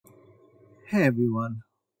Hey everyone,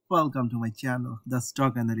 welcome to my channel, The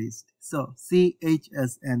Stock Analyst. So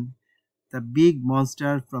CHSN, the big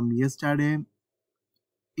monster from yesterday,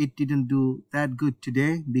 it didn't do that good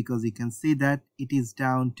today because you can see that it is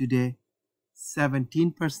down today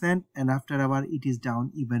 17% and after hour it is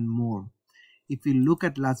down even more. If we look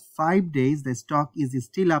at last 5 days, the stock is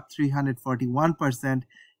still up 341%,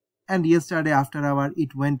 and yesterday after hour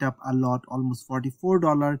it went up a lot, almost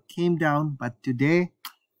 $44, came down, but today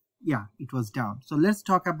yeah, it was down. So let's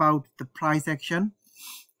talk about the price action,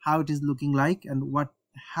 how it is looking like and what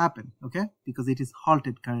happened, okay, because it is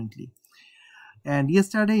halted currently. And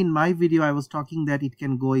yesterday in my video I was talking that it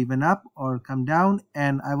can go even up or come down,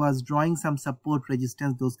 and I was drawing some support,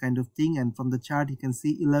 resistance, those kind of thing, and from the chart you can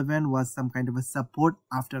see 11 was some kind of a support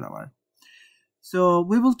after hour. So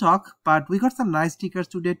we will talk, but we got some nice tickers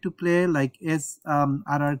today to play, like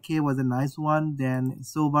RRK was a nice one, then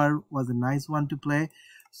Sober was a nice one to play.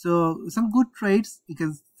 So some good trades, you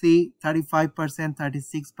can see 35%,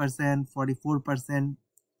 36%, 44%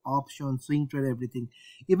 option, swing trade, everything.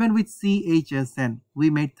 Even with CHSN, we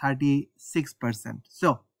made 36%.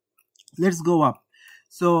 So let's go up.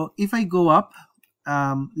 So if I go up,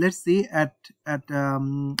 let's see at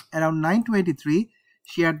around 9:23,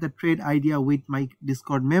 shared the trade idea with my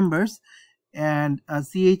Discord members, and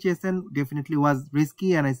CHSN definitely was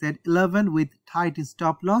risky, and I said 11 with tight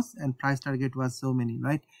stop loss, and price target was so many,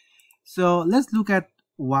 right? So let's look at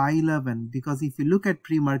why 11, because if you look at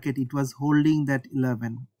pre-market, it was holding that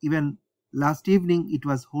 11. Even last evening it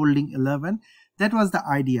was holding 11. That was the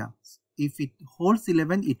idea. If it holds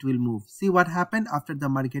 11, it will move. See what happened after the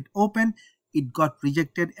market opened. It got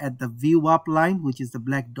rejected at the view up line, which is the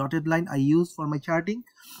black dotted line I use for my charting.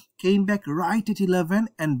 Came back right at 11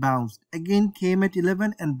 and bounced. Again came at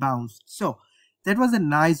 11 and bounced. So that was a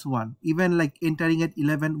nice one. Even like entering at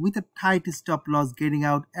 11 with a tight stop loss, getting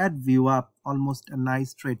out at view up, almost a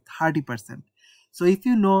nice trade, 30%. So if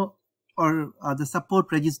you know or the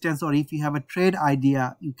support, resistance, or if you have a trade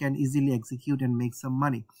idea, you can easily execute and make some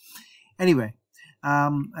money. Anyway,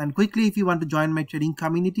 and quickly, if you want to join my trading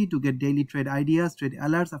community to get daily trade ideas, trade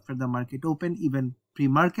alerts after the market open, even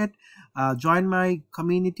pre-market, join my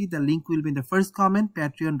community. The link will be in the first comment,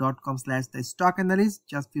 patreon.com/the stock analyst,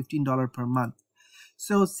 just $15 per month.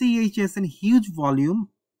 So CHSN, huge volume.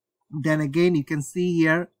 Then again, you can see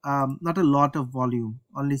here, not a lot of volume,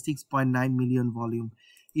 only 6.9 million volume.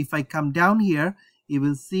 If I come down here, you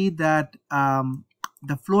will see that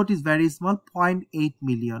the float is very small, 0.8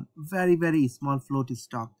 million, very small float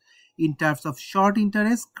stock. In terms of short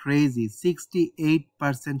interest, crazy,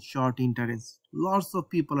 68% short interest. Lots of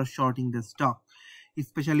people are shorting the stock,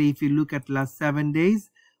 especially if you look at last 7 days.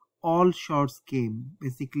 All shorts came.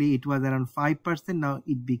 Basically it was around 5%, now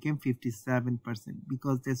it became 57%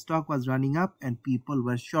 because the stock was running up and people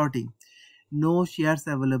were shorting. No shares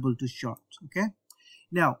available to short. Okay,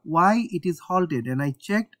 now why it is halted, and I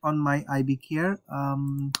checked on my IB here.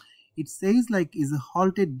 It says like is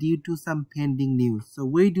halted due to some pending news. So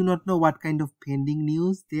we do not know what kind of pending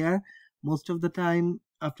news there. Most of the time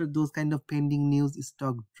after those kind of pending news,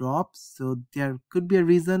 stock drops. So there could be a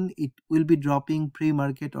reason it will be dropping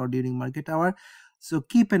pre-market or during market hour. So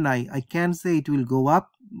keep an eye. I can't say it will go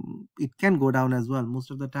up. It can go down as well. Most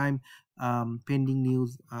of the time pending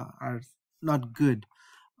news are not good.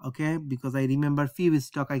 Okay, because I remember few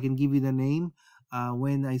stock, I can give you the name,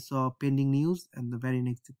 when I saw pending news and the very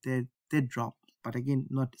next day they dropped. But again,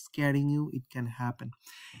 not scaring you, it can happen.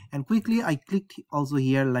 And quickly I clicked also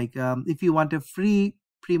here, like if you want a free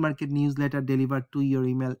pre-market newsletter delivered to your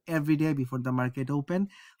email every day before the market open,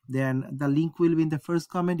 then the link will be in the first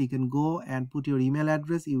comment. You can go and put your email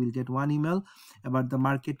address. You will get one email about the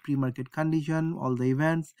market, pre-market condition, all the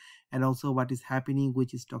events, and also what is happening,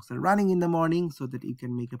 which stocks are running in the morning, so that you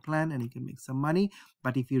can make a plan and you can make some money.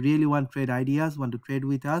 But if you really want trade ideas, want to trade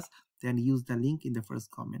with us, then use the link in the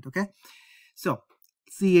first comment. Okay, so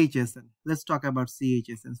CHSN, let's talk about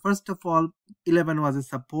CHSN. First of all, 11 was a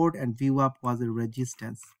support and view up was a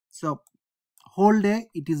resistance. So whole day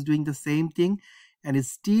it is doing the same thing, and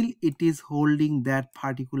still it is holding that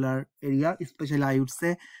particular area, especially I would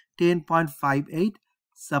say 10.58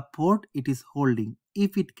 support it is holding.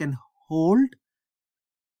 If it can hold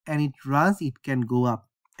and it runs, it can go up.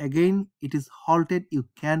 Again, it is halted. You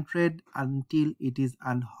can trade until it is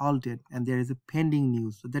unhalted and there is a pending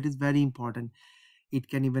news. So that is very important. It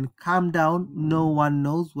can even come down. No one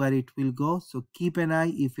knows where it will go. So keep an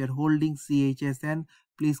eye. If you're holding CHSN,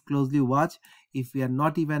 please closely watch. If we are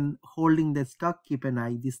not even holding the stock, keep an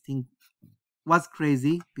eye. This thing was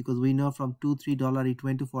crazy because we know from $2-3 it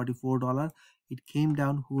went to $44. It came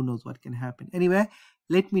down. Who knows what can happen. Anyway,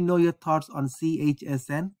 Let me know your thoughts on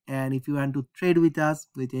CHSN, and if you want to trade with us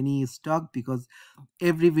with any stock, because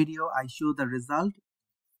every video I show the result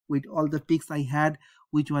with all the picks I had,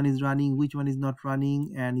 which one is running, which one is not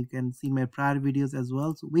running, and you can see my prior videos as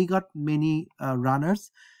well. So we got many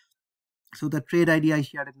runners. So the trade ID I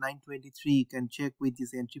shared at 923, you can check with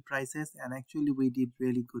these entry prices, and actually we did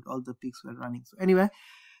really good. All the picks were running. So anyway,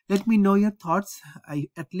 let me know your thoughts.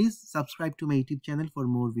 At least subscribe to my YouTube channel for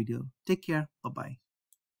more video. Take care. Bye bye.